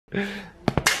Guys!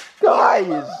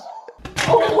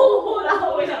 Oh,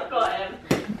 that would have got him.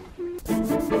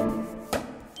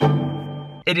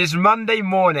 It is Monday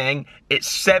morning, it's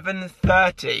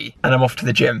 7:30, and I'm off to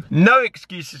the gym. No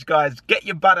excuses, guys. Get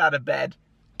your butt out of bed.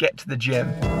 Get to the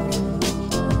gym.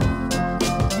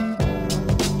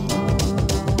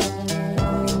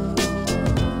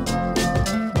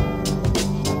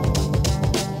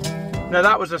 Now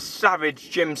that was a savage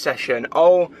gym session.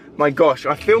 Oh my gosh,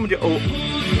 I filmed it all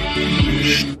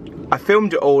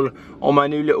on my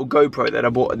new little GoPro that I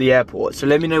bought at the airport. So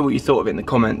let me know what you thought of it in the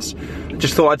comments.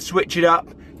 Just thought I'd switch it up,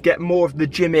 get more of the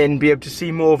gym in, be able to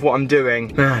see more of what I'm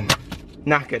doing. Man,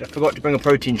 knackered. I forgot to bring a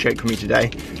protein shake for me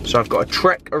today. So I've got a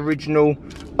Trek Original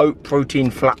Oat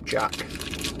Protein Flapjack.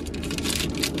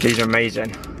 These are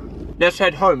amazing. Let's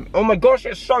head home. Oh my gosh,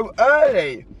 it's so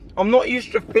early. I'm not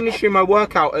used to finishing my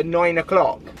workout at 9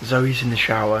 o'clock. Zoe's in the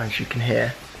shower, as you can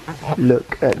hear.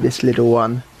 Look at this little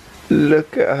one.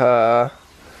 Look at her.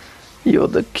 You're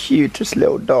the cutest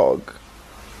little dog.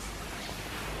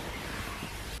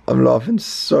 I'm laughing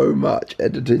so much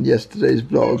editing yesterday's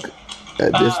vlog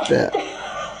at this bit.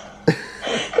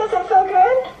 Because I'm so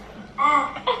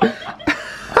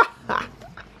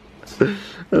good.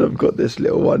 And I've got this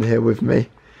little one here with me,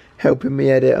 helping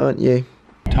me edit, aren't you?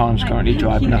 Tanya's currently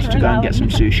driving us to go and get some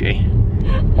sushi.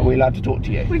 Are we allowed to talk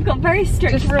to you? We've got very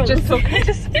strict rules. Just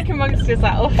speak amongst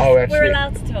yourself. Oh, we're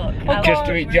allowed to talk. Just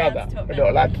to each other? We're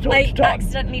not allowed to talk to Tan? I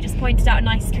accidentally just pointed out a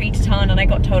nice tree to Tan and I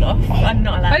got told off. I'm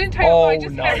not allowed. I didn't tell you I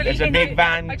just no, there's a big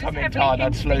van coming, Tan,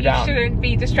 I'd slow down. You shouldn't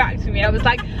be distracting me. I was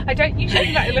like, I don't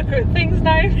usually like to look at things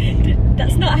now.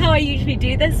 That's not how I usually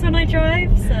do this when I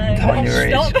drive, so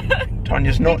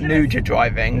Tanya's not new to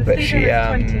driving, but she,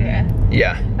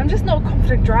 yeah. I'm just not a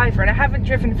confident driver and I haven't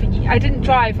driven for years. I didn't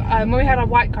drive, when we had our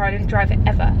white car, I didn't drive it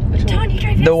ever at all. Tanya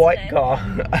drove the white car.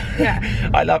 Yeah.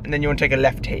 I love, and then you want to take a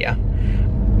left here.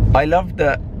 I love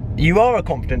that you are a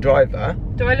confident driver.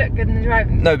 Do I look good in the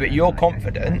driving? No, but you're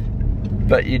confident,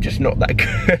 but you're just not that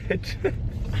good.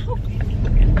 Was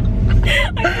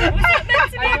that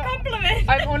meant to be a compliment?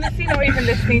 I'm honestly not even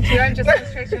listening to you, I'm just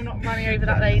concentrating on not running over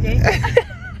that lady.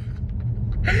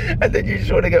 And then you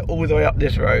just want to go all the way up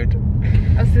this road.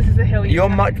 Oh, so this is a hill. You're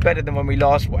much better than when we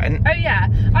last went. Oh yeah,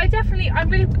 I'm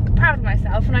really proud of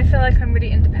myself and I feel like I'm really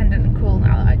independent and cool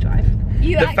now that I drive.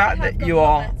 The fact that you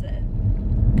are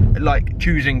like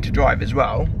choosing to drive as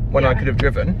well when I could have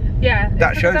driven. Yeah,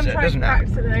 that shows it, doesn't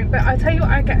it? But I tell you what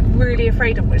I get really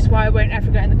afraid of, which is why I won't ever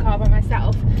go in the car by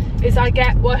myself, is I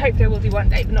get, well hopefully I will do one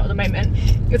day, but not at the moment,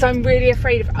 is I'm really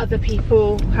afraid of other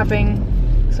people having,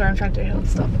 sorry I'm trying to do a hill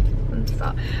stop.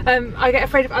 I get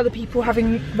afraid of other people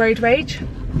having road rage,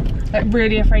 like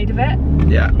really afraid of it.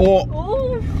 Yeah, or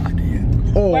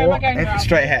where am I going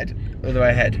straight ahead, all the way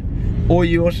ahead. Or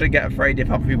you also get afraid if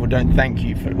other people don't thank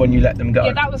you for when you let them go.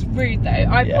 Yeah, that was rude though.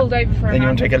 I pulled over for a Then you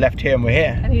want to take a left here and we're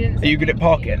here. And he didn't. Are you good at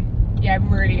parking? Yeah,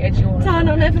 really good. Dan,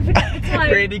 I'll never forget the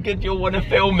time. Really good, you'll want to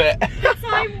film it.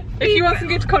 If you want some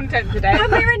good content today.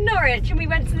 When we were in Norwich and we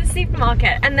went to the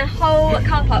supermarket and the whole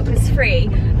car park was free,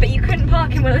 but you couldn't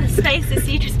park in one of the spaces,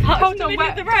 so you just parked in the middle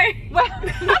of the road. Well,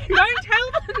 don't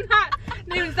tell them that.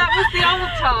 News, that was the old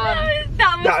time.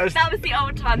 That was the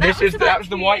old time. That was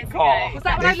the white car. Was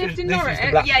that when I lived in Norwich?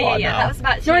 Yeah. That was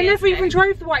about 2 So I years never even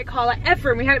drove the white car like ever,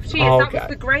 and we had it for 2 years. That was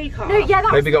the grey car. No, yeah,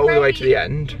 that maybe was go all the way to the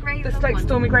end. This like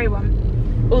stormy grey one.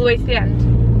 All the way to the end.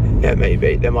 Yeah,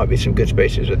 maybe. There might be some good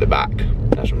spaces at the back.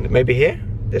 Maybe here?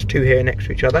 There's two here next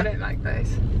to each other. I don't like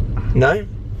those. No?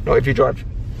 Not if you drive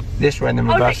this way and then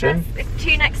reverse in. There's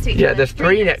 2 next to each other. Yeah, there's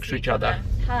 3 next to each other.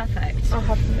 Perfect. I'll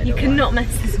have the middle You cannot mess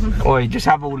this one up. Or you just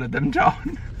have all of them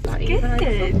done.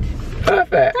 Good.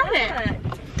 Perfect. Done it.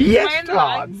 Yes,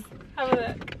 Tan. Have a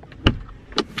look.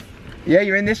 Yeah,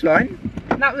 you're in this line.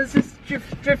 And that was just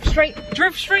drift straight in.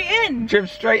 Drive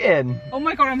straight in. Oh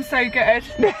my god, I'm so good.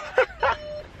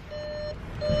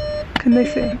 Can they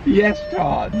see? Yes,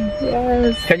 Tan.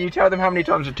 Yes. Can you tell them how many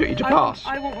times it took you to pass?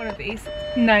 I want one of these.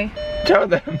 No. Tell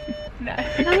them. No.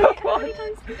 How many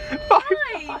times?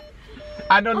 5.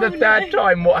 And on the third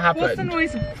time, what happened? What's the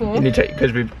noise for? You need to,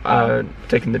 because we've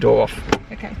taken the door off.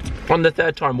 Okay. On the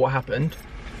third time, what happened?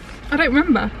 I don't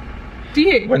remember. Do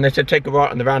you? When they said take a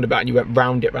right on the roundabout and you went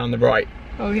round it round the right.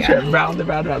 Oh yeah. She went round the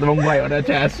roundabout the wrong way on her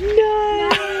test.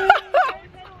 No.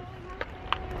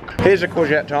 Here's a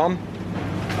courgette, Tom.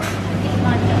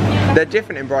 They're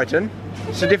different in Brighton.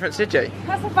 It's a different city.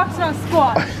 That's a butternut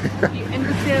squash, you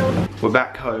imbecile. We're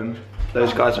back home.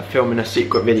 Those guys are filming a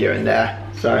secret video in there.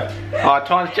 So,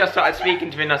 Tom's just started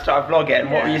speaking to me and I started vlogging.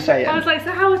 What were you saying? I was like,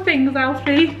 so how are things,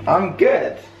 Alfie? I'm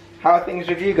good. How are things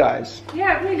with you guys?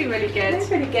 Yeah, really, really good. It's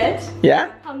pretty good.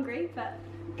 Yeah? Hungry, but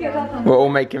We're all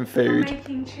making food.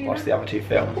 Making tuna. What's the other two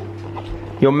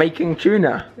film? You're making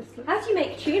tuna. How do you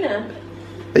make tuna?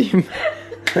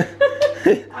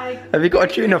 Have you got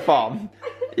a tuna farm?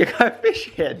 You go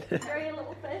fishing. Very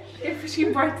little fish. Go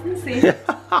fishing Brighton Sea.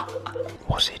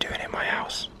 What's he doing in my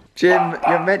house? Jim,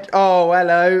 you're meant. Oh,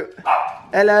 hello.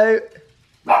 Hello.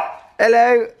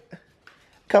 Hello.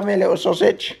 Come here, little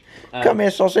sausage. Come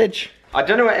here, sausage. I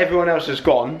don't know where everyone else has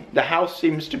gone. The house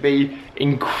seems to be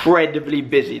incredibly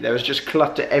busy. There was just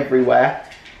clutter everywhere.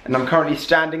 And I'm currently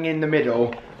standing in the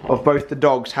middle of both the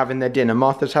dogs having their dinner.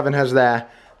 Martha's having hers there,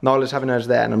 Nyla's having hers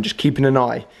there, and I'm just keeping an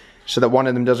eye so that one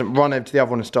of them doesn't run over to the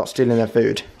other one and start stealing their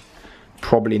food.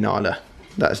 Probably Nyla.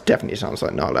 That definitely sounds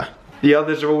like Nyla. The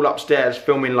others are all upstairs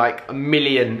filming like a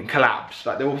million collabs.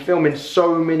 Like, they were filming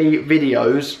so many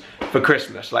videos for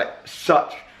Christmas, like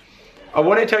such. I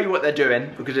want to tell you what they're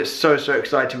doing because it's so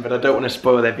exciting, but I don't want to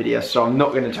spoil their videos, so I'm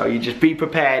not going to tell you. Just be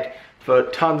prepared for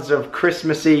tons of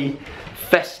Christmassy,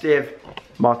 festive.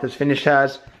 Martha's finished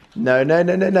hers. No, no,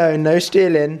 no, no, no, no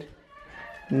stealing.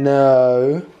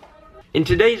 No. In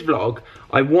today's vlog,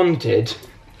 I wanted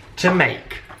to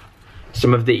make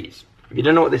some of these. If you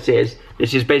don't know what this is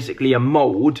basically a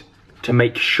mould to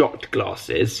make shot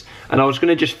glasses, and I was going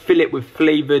to just fill it with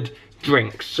flavoured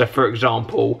drinks. So for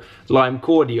example, lime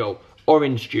cordial,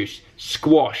 orange juice,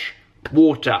 squash,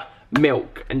 water,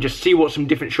 milk, and just see what some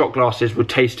different shot glasses would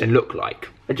taste and look like.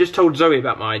 I just told Zoe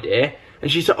about my idea, and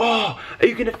she said, oh, are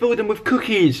you going to fill them with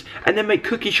cookies and then make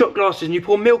cookie shot glasses and you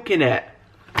pour milk in it?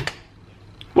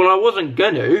 Well, I wasn't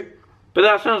gonna, but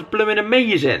that sounds blooming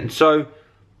amazing. So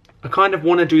I kind of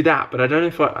want to do that, but I don't know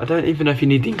if I don't even know if you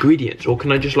need the ingredients, or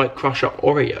can I just like crush up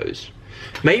Oreos?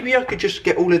 Maybe I could just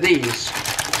get all of these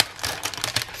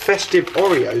festive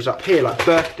Oreos up here, like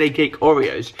birthday cake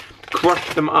Oreos,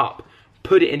 crush them up,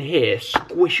 put it in here,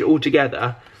 squish it all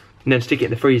together, and then stick it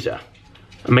in the freezer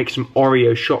and make some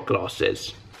Oreo shot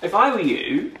glasses. If I were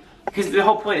you, because the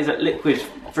whole point is that liquid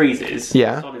freezes,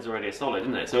 yeah. Solid's already a solid,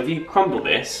 isn't it? So if you crumble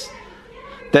this,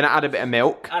 then add a bit of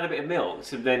milk. Add a bit of milk,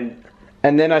 so then...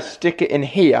 And then I stick it in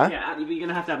here. Yeah, you're going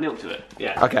to have milk to it.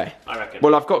 Yeah. Okay. I reckon.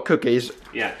 Well, I've got cookies.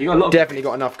 Yeah, you got a lot. Definitely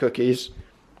got enough cookies.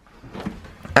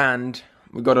 And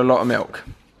we've got a lot of milk.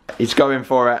 He's going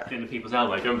for it. In the people's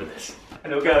elbow, go with this.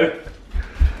 And it'll go.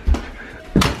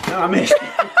 No, I missed.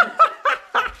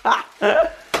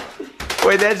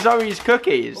 Wait, there's Zoe's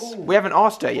cookies. Ooh. We haven't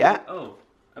asked her yet. Oh,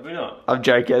 have we not? I'm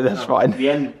joking, that's fine. The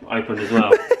end opened as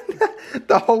well.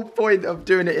 The whole point of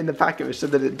doing it in the packet was so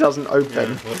that it doesn't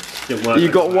open. Yeah, well, you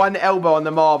got one elbow on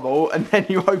the marble and then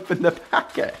you open the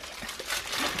packet.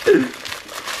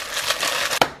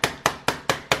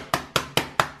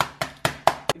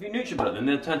 If you NutriBullet them,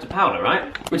 they'll turn to powder,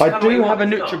 right? I do have a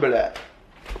NutriBullet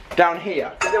down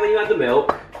here. And then when you add the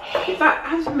milk, in fact,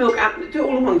 add some milk, do it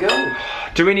all in one go.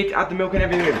 Do we need to add the milk and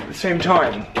everything at the same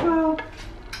time? Well,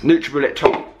 NutriBullet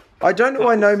top. I don't know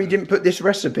why Niomi didn't put this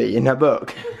recipe in her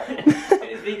book.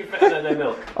 It's vegan for no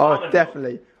milk. Oh,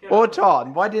 definitely. Or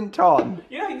Tarn. Why didn't Tarn?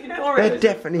 Yeah, you know Oreos. They're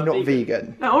definitely not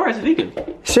vegan. No, Oreos are vegan.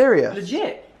 Serious?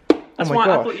 Legit. Oh That's my why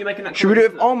gosh. I thought you were making that. Should we do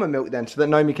it with almond milk then, so that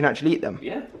Niomi can actually eat them?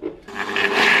 Yeah.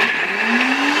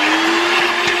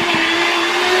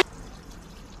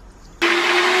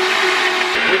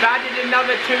 We've added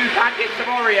another 2 packets of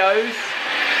Oreos,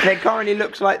 and it currently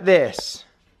looks like this.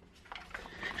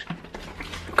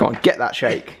 Come on, get that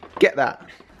shake. Get that.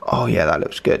 Oh yeah, that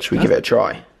looks good. Should we give it a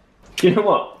try? Do you know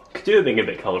what? Could do with being a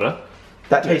bit colder.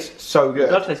 That tastes so good.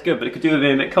 It does taste good, but it could do with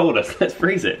being a bit colder, so let's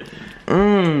freeze it.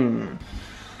 Mmm.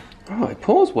 Oh, it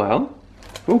pours well.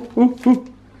 Ooh, ooh,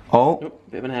 ooh. Oh.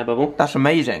 Bit of an air bubble. That's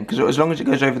amazing, because as long as it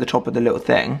goes over the top of the little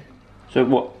thing. So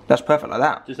what? That's perfect like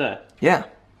that. Just there? Yeah.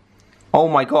 Oh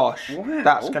my gosh. Wow.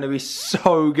 That's going to be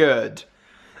so good.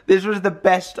 This was the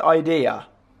best idea.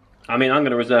 I mean, I'm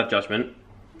going to reserve judgment.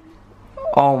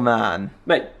 Oh man.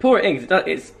 Mate, pour it in, cause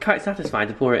it's quite satisfying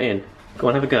to pour it in. Go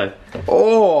on, have a go.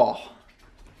 Oh.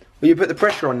 Well, you put the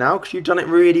pressure on now, because you've done it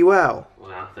really well.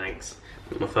 Wow, thanks.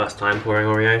 It's my first time pouring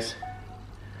Oreos.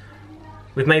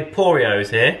 We've made Poreos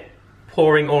here.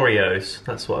 Pouring Oreos,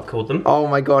 that's what I've called them. Oh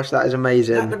my gosh, that is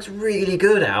amazing. That looks really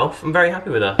good, Alf. I'm very happy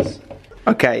with us.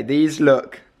 Okay, these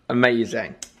look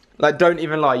amazing. Like, don't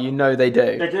even lie, you know they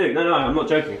do. They do. No, I'm not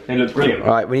joking. They look brilliant.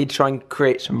 Right, we need to try and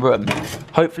create some room.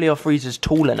 Hopefully our freezer's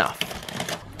tall enough.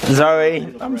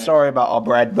 Zoe, I'm sorry about our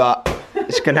bread, but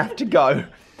it's gonna have to go.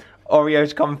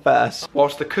 Oreos come first.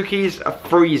 Whilst the cookies are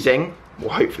freezing, well,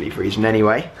 hopefully freezing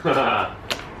anyway,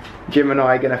 Jim and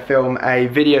I are gonna film a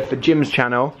video for Jim's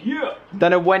channel. Yeah.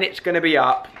 Don't know when it's gonna be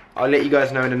up. I'll let you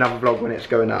guys know in another vlog when it's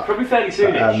going up. Probably fairly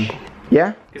soonish.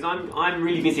 Yeah? Because I'm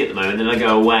really busy at the moment, and I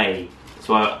go away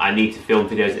So I need to film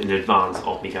videos in advance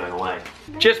of me going away.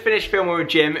 Just finished filming with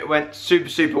Jim. It went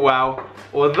super well.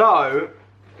 Although,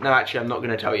 no, actually, I'm not going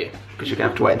to tell you because you're going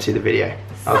to have to wait and see the video.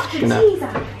 I was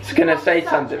going to say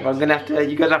something, but I'm going to have to.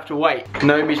 You guys have to wait.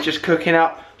 Naomi's just cooking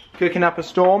up a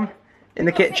storm in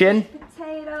the kitchen.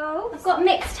 Potato. I've got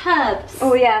mixed herbs.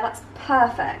 Oh yeah, that's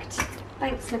perfect.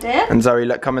 Thanks, my dear. And Zoe,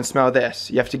 look, come and smell this.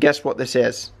 You have to guess what this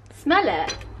is. Smell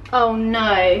it. Oh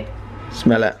no.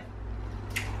 Smell it.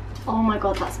 Oh my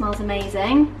god, that smells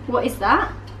amazing. What is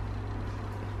that?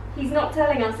 He's not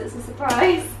telling us, it's a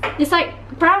surprise. It's like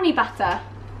brownie batter.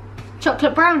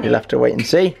 Chocolate brownie. You'll have to wait and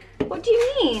see. What do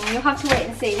you mean? You'll have to wait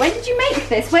and see. When did you make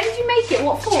this? When did you make it?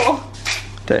 What for?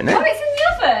 Don't know. Oh, it's in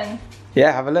the oven.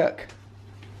 Yeah, have a look.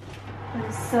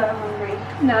 I'm so hungry.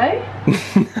 No?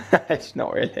 It's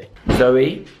not really.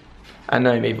 Zoe and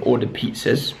Naomi have ordered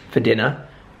pizzas for dinner.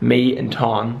 Me and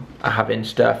Tan are having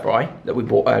stir fry that we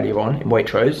bought earlier on in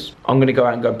Waitrose. I'm gonna go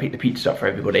out and pick the pizzas up for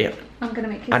everybody. I'm gonna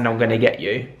make you. And I'm gonna get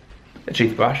you a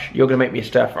toothbrush. You're gonna make me a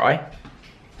stir fry.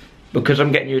 Because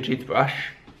I'm getting you a toothbrush,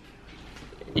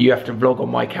 you have to vlog on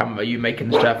my camera, you making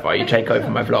the stir fry, you take over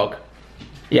my vlog.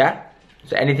 Yeah?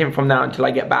 So anything from now until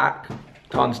I get back,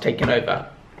 Tan's taking over.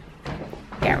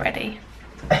 Get ready.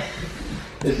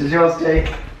 This is yours, too.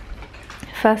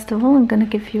 First of all, I'm going to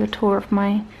give you a tour of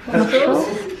my nostrils.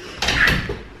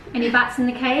 Any bats in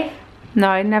the cave? No,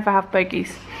 I never have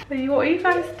bogies. What are you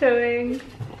guys doing?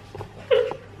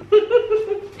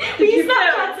 Are you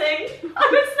Snapchatting? I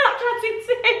was Snapchatting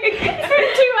too. From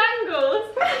 2 angles.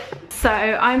 So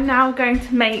I'm now going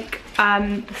to make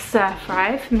the stir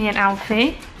fry for me and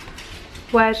Alfie.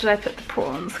 Where should I put the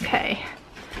prawns? Okay.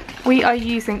 We are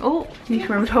using, oh, I need to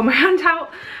remember to hold my hand out.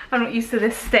 I'm not used to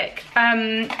this stick.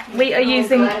 We are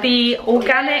using the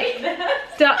organic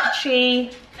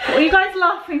Dutchy, what are you guys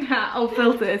laughing at? Oh,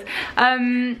 filters.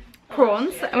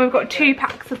 Prawns, and we've got 2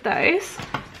 packs of those.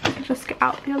 I can just get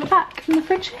out the other pack in the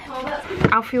fridge.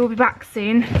 Alfie will be back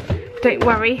soon. Don't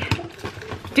worry.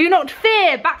 Do not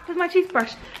fear, back with my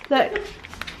toothbrush. Look,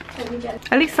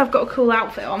 at least I've got a cool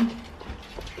outfit on.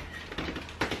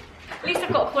 At least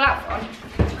I've got a cool outfit on.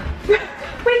 We're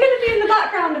going to be in the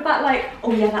background of that, like,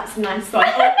 oh yeah, that's a nice one.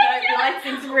 Oh no, the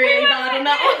lighting's really bad on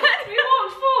that one. We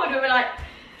walked forward and we're like,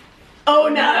 oh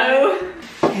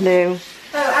no. Hello.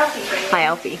 Oh, Alfie. Hi,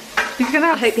 Alfie.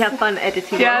 I hope you have fun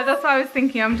editing. Yeah, that's what I was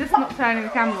thinking. I'm just not turning the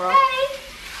camera off.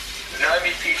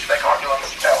 Naomi teaches they can't do on the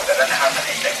spell, they don't have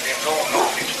anything. It's all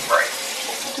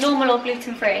gluten-free. Normal or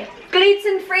gluten-free?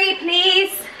 Gluten-free,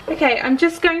 please. Okay, I'm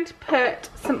just going to put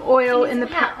some oil in the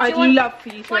pan. I'd love for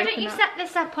you to Why don't you set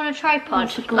this up on a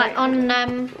tripod? Like on,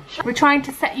 We're trying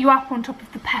to set you up on top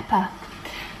of the pepper.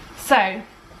 So,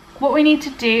 what we need to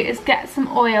do is get some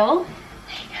oil.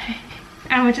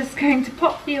 And we're just going to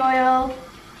pop the oil.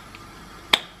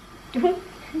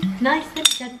 nice and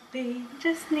gently.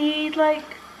 Just need like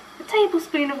a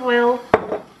tablespoon of oil.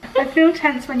 I feel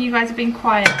tense when you guys are being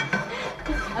quiet.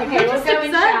 Okay, we're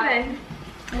going observing.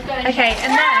 Okay,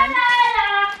 and then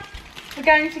we're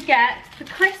going to get the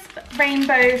crisp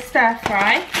rainbow stir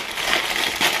fry.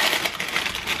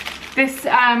 This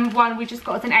one we just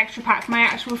got as an extra pack. My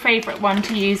actual favourite one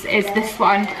to use is this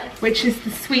one, which is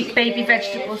the sweet baby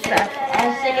vegetable stir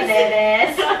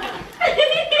fry.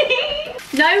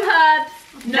 No herbs.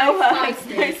 No herbs.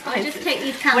 Spices. I just take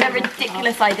these candles. What a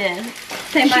ridiculous idea.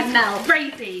 Same like Mel.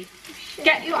 Crazy.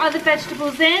 Get your other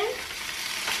vegetables in.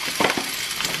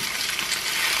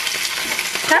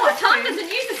 Oh, Tanya doesn't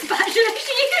use the spatula,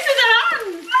 she uses her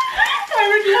hands. I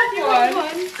would love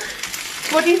one.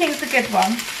 What do you think is a good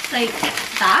one? Like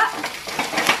that?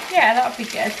 Yeah, that would be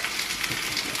good.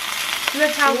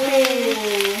 Look how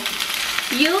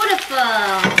Beautiful.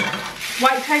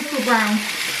 white toast or brown?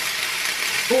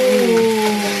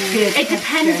 Ooh. It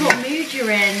depends what mood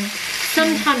you're in.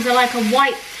 Sometimes I like a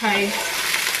white toast.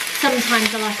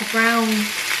 Sometimes I like a brown.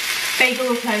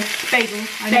 Bagel or toast? Bagel.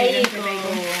 Bagel.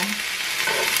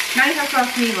 Now you have to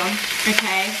ask me one.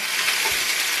 Okay.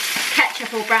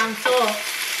 Ketchup or brown sauce?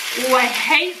 Oh, I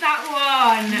hate that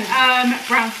one.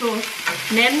 Brown sauce.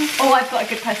 Nim? Oh, I've got a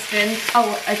good question.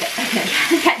 Oh, okay.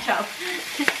 Ketchup.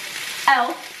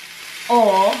 Elf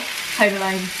or Home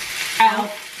Alone?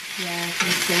 Elf. Yeah, I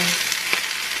think so.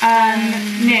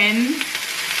 Nim.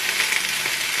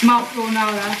 Martha or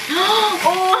Nala.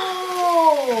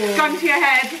 Oh! Gun to your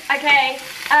head. Okay.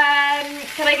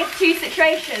 Can I give 2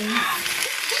 situations?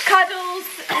 Cuddles,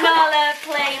 Nala,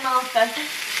 play Martha.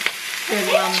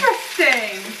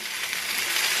 Interesting.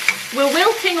 We're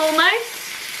wilting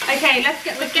almost. Okay, let's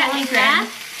get the Getting prawns there. in.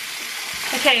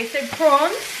 Okay, so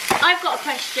prawns. I've got a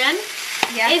question.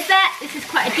 Yeah. This is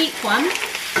quite a deep one.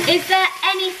 Is there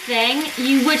anything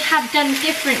you would have done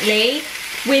differently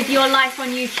with your life on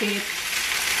YouTube?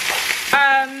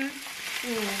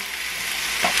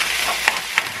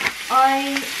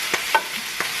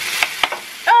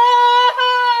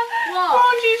 What?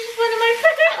 Prawn juice just went in my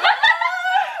face.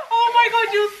 Oh my god,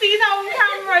 you'll see that on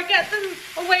camera. Get them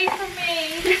away from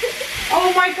me.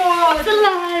 Oh my god. It's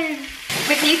alive.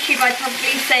 With YouTube, I'd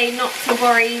probably say not to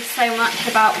worry so much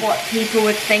about what people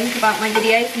would think about my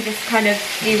videos and just kind of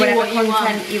do whatever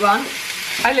content you want.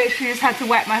 I literally just had to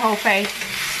wet my whole face.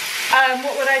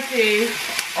 What would I do?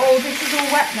 Oh, this is all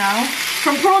wet now.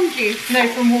 From prawn juice? No,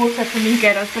 from water from you.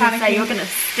 Good, I was going to say, you're going to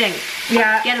stink.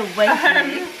 Yeah. Get away from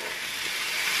me.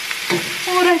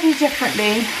 What would I do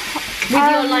differently?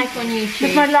 With your life on YouTube?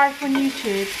 With my life on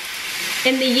YouTube.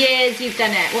 In the years you've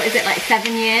done it, what is it, like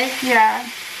 7 years? Yeah.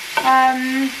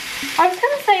 I was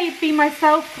going to say be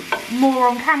myself more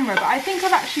on camera, but I think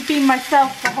I've actually been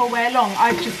myself the whole way along.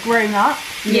 I've just grown up.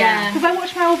 Yeah. Because I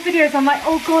watch my old videos, I'm like,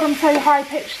 oh god, I'm so high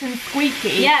pitched and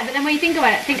squeaky. Yeah, but then when you think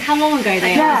about it, think how long ago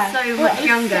they are. So much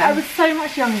younger. I was so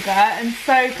much younger and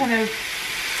so kind of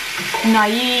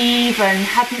naive and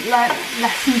hadn't learnt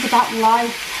lessons about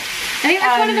life. I think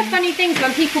that's one of the funny things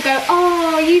when people go,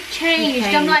 oh, you've changed.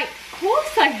 I'm like, of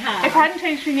course I have. If I hadn't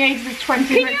changed from the ages of 20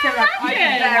 Can you minutes ago,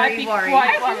 I'd be worried.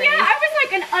 quite worried. Yeah, I was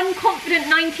like an unconfident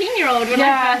 19-year-old when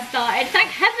I first started.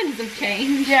 Thank heavens I've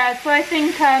changed. Yeah, so I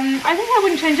think I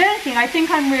wouldn't change anything. I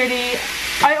think I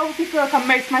obviously feel like I'm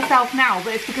most myself now,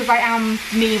 but it's because I am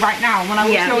me right now. When I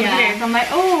watch all the videos, I'm like,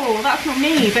 oh, that's not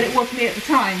me, but it was me at the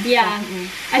time. Yeah.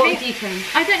 What would you change?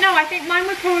 I don't know, I think mine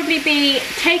would probably be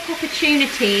take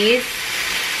opportunities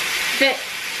that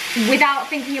without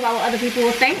thinking about what other people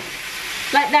will think.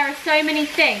 Like there are so many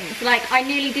things, like I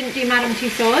nearly didn't do Madame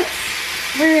Tussauds.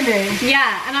 Really?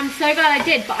 Yeah, and I'm so glad I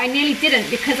did, but I nearly didn't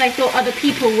because I thought other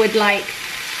people would like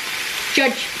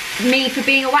judge me for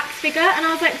being a wax figure, and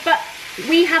I was like, but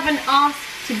we haven't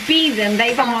asked to be them,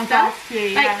 they've asked us. You,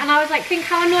 like, and I was like, think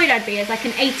how annoyed I'd be as like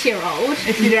an 8-year-old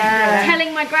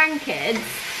telling my grandkids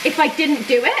if I didn't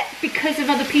do it because of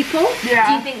other people. Yeah.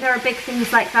 Do you think there are big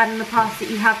things like that in the past that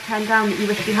you have turned down that you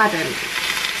wish you hadn't?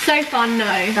 So far,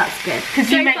 no. That's good. Because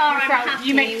So you make far, yourself, I'm happy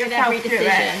you make with yourself every do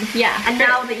decision. it. Yeah. And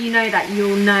now that you know that,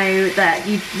 you'll know that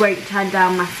you won't turn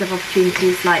down massive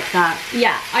opportunities like that.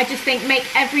 Yeah, I just think make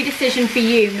every decision for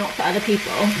you, not for other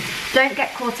people. Don't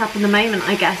get caught up in the moment,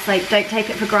 I guess. Like, don't take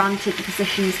it for granted the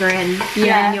positions we're in. And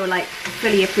Yeah. then you'll like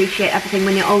fully appreciate everything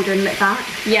when you're older and look back.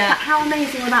 Yeah. But how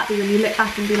amazing will that be when you look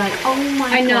back and be like, oh my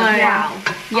I know. god, wow.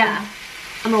 Yeah.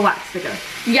 I'm a wax figure.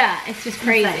 Yeah, it's just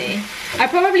crazy. Insane. I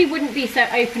probably wouldn't be so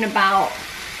open about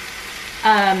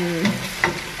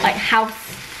like house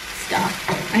stuff.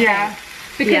 I think.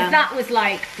 Because that was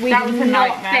like, we did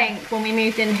not think when we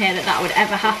moved in here that that would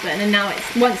ever happen, and now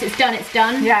it's, once it's done, it's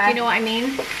done. Yeah. Do you know what I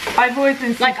mean? I've always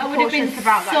been super Like I would have been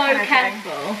about that so kind of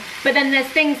careful, but then there's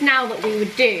things now that we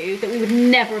would do that we would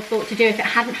never have thought to do if it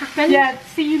hadn't happened. Yeah,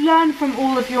 so you learn from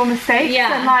all of your mistakes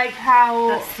and like how...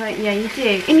 That's like, yeah, you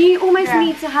do. And you almost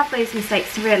need to have those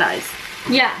mistakes to realise.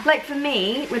 Yeah. Like for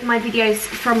me, with my videos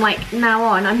from like now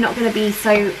on, I'm not going to be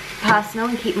so personal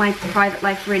and keep my private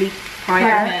life really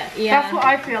private. Yeah. That's what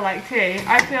I feel like too.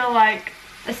 I feel like...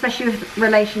 Especially with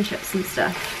relationships and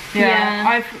stuff.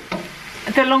 Yeah.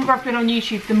 The longer I've been on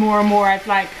YouTube, the more and more I've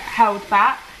like held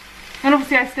back. And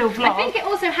obviously I still vlog. I think it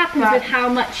also happens with how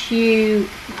much you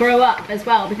grow up as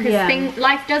well, because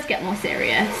life does get more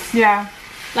serious. Yeah.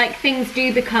 Like things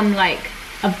do become like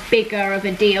a bigger of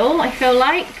a deal, I feel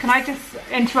like. Can I just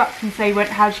interrupt and say,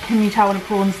 can you tell when a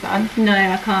prawn's done? No,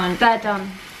 I can't. They're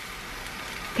done.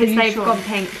 Because they've gone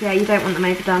pink. Yeah, you don't want them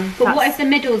overdone. But what if the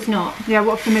middle's not? Yeah,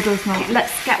 what if the middle's not?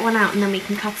 Let's get one out and then we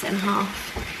can cut it in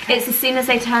half. It's as soon as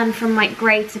they turn from like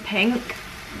grey to pink.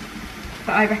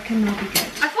 But I reckon they'll be good.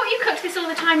 I thought you cooked this all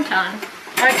the time, Tan.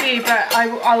 I do, but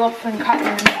I'll often cut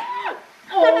them.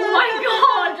 Oh my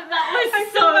god, that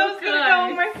was so good. Gonna go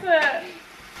on my foot.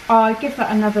 Oh, I'd give that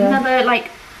another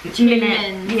like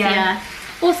minute. Yeah.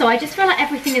 Also, I just feel like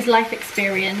everything is life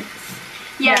experience.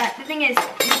 Yeah, the thing is,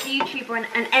 with YouTuber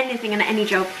and anything and any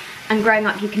job and growing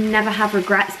up, you can never have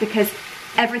regrets because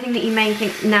everything that you may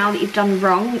think now that you've done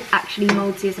wrong actually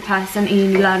moulds you as a person and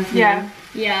you learn from them.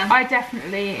 Yeah. I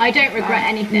definitely... I don't regret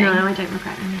anything. No, I don't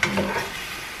regret anything.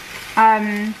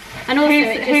 And also,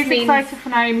 who's excited for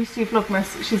Niomi to do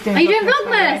Vlogmas? She's doing Are you doing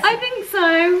Vlogmas? I think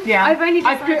so. Yeah. I've only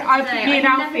just me and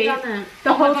Alfie,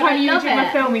 the whole time you were doing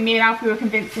my filming, me and Alfie were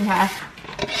convincing her.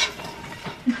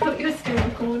 I thought you were still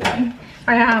recording.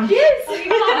 I am.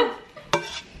 Yes!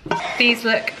 These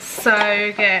look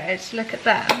so good. Look at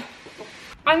them.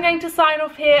 I'm going to sign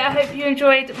off here. I hope you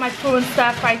enjoyed my prawn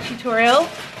stir fry tutorial.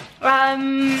 See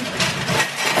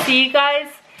you guys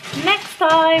next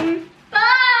time. Bye.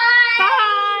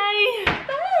 Bye.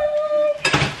 Bye.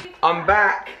 I'm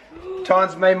back.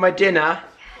 Tan's made my dinner.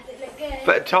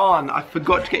 But Tan, I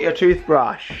forgot to get your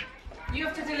toothbrush. You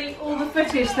have to delete all the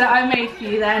footage that I made for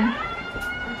you then.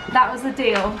 That was the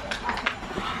deal.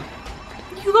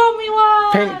 You got me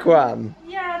one. Pink one.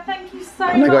 Yeah, thank you so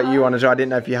much. And I got you one as well. I didn't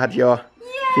know if you had your,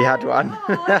 if you had one.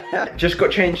 Just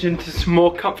got changed into some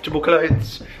more comfortable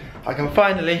clothes. I can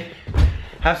finally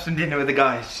have some dinner with the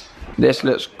guys. This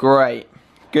looks great.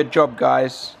 Good job,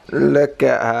 guys. Look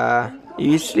at her. Are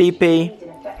you sleepy?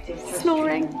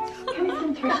 Snoring.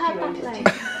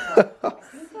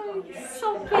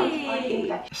 Soppy.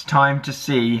 It's time to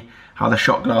see how the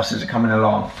shot glasses are coming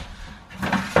along.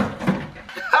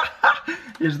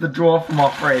 Here's the drawer from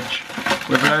our fridge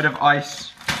with a load of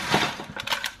ice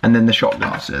and then the shot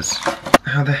glasses.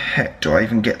 How the heck do I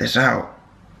even get this out?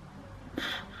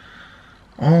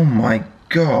 Oh my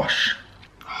gosh.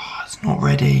 Oh, it's not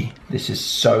ready. This is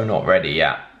so not ready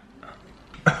yet.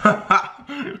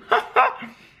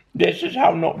 This is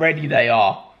how not ready they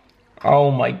are. Oh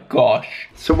my gosh.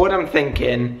 So what I'm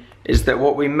thinking is that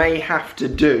what we may have to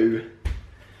do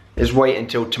is wait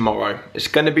until tomorrow. It's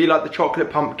gonna be like the chocolate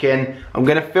pumpkin. I'm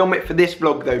gonna film it for this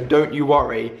vlog though, don't you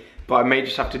worry. But I may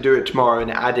just have to do it tomorrow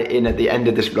and add it in at the end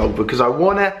of this vlog because I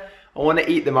wanna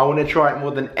eat them. I wanna try it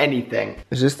more than anything.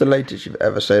 Is this the latest you've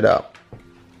ever stayed up?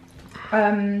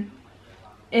 In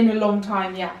a long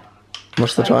time, yeah.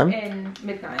 What's the time? In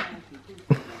midnight.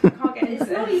 Can't get into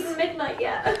It's not even midnight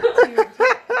yet.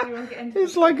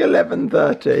 It's like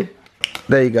 11:30.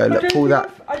 There you go, look, pull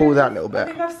that little I bit.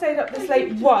 think I've stayed up this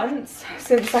late once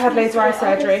since I had laser eye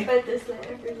surgery.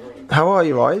 How are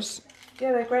your eyes?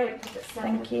 Yeah, they're great.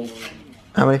 Thank you.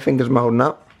 How many fingers am I holding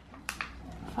up?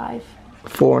 5.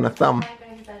 4 and a thumb.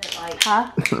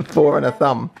 Huh? 4 and a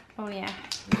thumb. Oh yeah.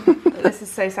 This is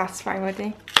so satisfying,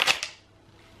 Woody.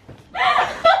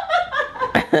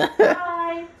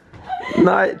 Bye.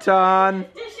 Night, Tan.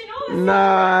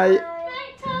 Night.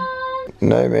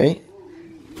 Niomi,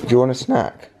 do you want a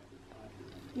snack?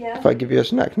 Yeah. If I give you a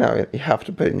snack now, you have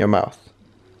to put it in your mouth.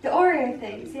 The Oreo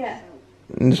things, yeah.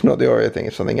 And it's not the Oreo thing,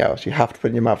 it's something else. You have to put it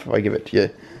in your mouth if I give it to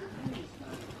you.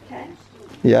 Okay.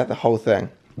 Yeah, the whole thing.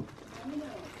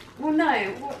 Well,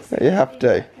 no. What's You have to.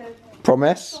 like a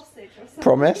Promise? sausage or something?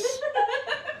 Promise?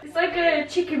 It's like a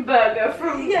chicken burger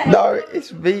from. Yeah. No,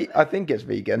 I think it's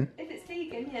vegan. If it's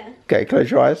vegan, yeah. Okay, close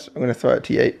your eyes. I'm going to throw it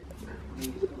to you.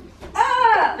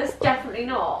 Ah! That's definitely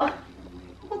not.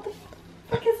 What the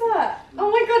fuck is that? Oh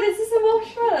my god, is this a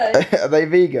marshmallow? Are they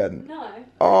vegan? No.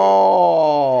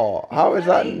 Oh, how is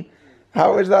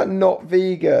that not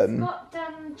vegan? It's got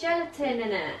gelatin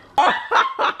in it.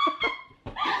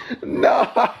 No,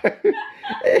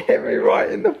 it hit me right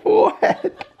in the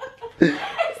forehead. It's the noise.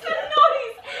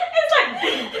 It's like.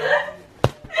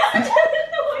 It's the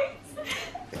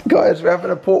noise. Guys, we're having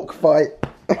a pork fight.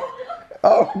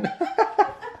 Oh no.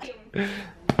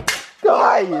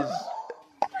 Guys.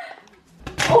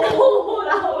 Oh,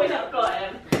 that would have got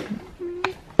him.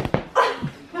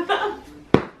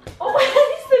 Oh, what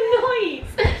is the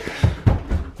noise?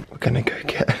 We're gonna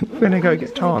go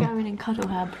get Tan. Go in and cuddle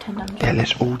her, pretend I'm. Yeah,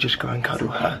 let's all just go and cuddle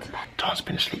her. Tan's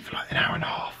been asleep for like an hour and a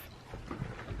half.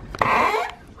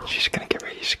 She's gonna get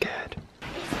really scared.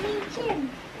 It's me, Jim.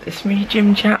 It's me,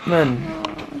 Jim Chapman.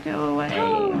 Oh, go away.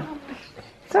 Oh.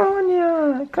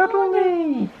 Tanya, cuddle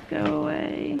me. Go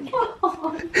away.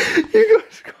 You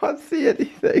guys can't see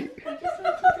anything. I just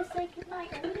wanted to say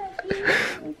goodnight. I love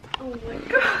you. Oh my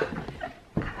god.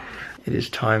 It is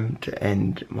time to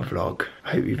end my vlog.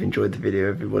 I hope you've enjoyed the video,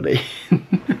 everybody.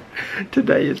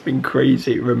 Today has been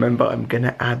crazy. Remember, I'm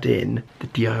gonna add in the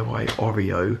DIY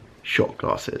Oreo shot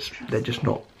glasses. They're just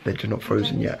not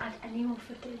frozen yet. Add any more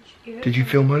footage. Did you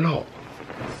film a lot?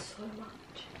 So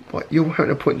much. What, you're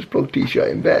wearing a PointlessBlog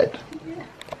t-shirt in bed? Yeah.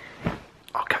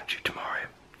 I'll catch you tomorrow.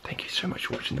 Thank you so much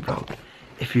for watching the vlog.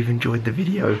 If you've enjoyed the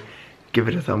video, give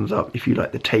it a thumbs up. If you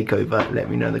like the takeover, let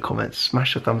me know in the comments.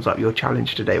 Smash the thumbs up. Your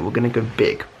challenge today, we're gonna go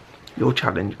big. Your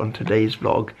challenge on today's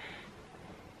vlog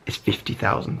is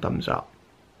 50,000 thumbs up.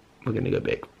 We're gonna go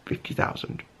big,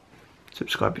 50,000.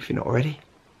 Subscribe if you're not already,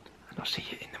 and I'll see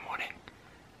you in the morning.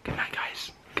 Good night,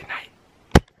 guys. Good night.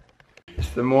 It's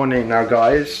the morning now,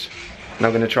 guys, and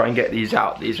I'm gonna try and get these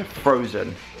out. These are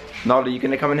frozen. Nala, are you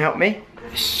gonna come and help me?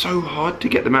 It's so hard to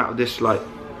get them out of this like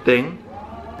thing.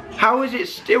 How is it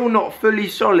still not fully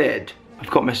solid? I've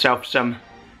got myself some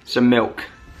milk.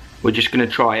 We're just gonna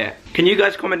try it. Can you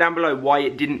guys comment down below why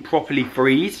it didn't properly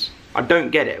freeze? I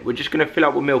don't get it. We're just gonna fill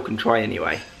up with milk and try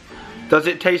anyway. Does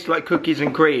it taste like cookies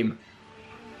and cream?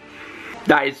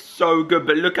 That is so good,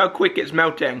 but look how quick it's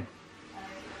melting.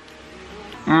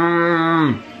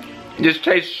 Mmm. This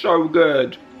tastes so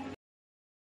good.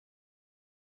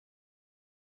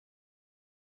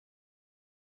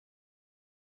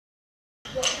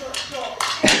 Does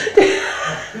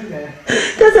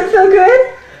it feel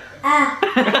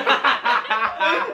good?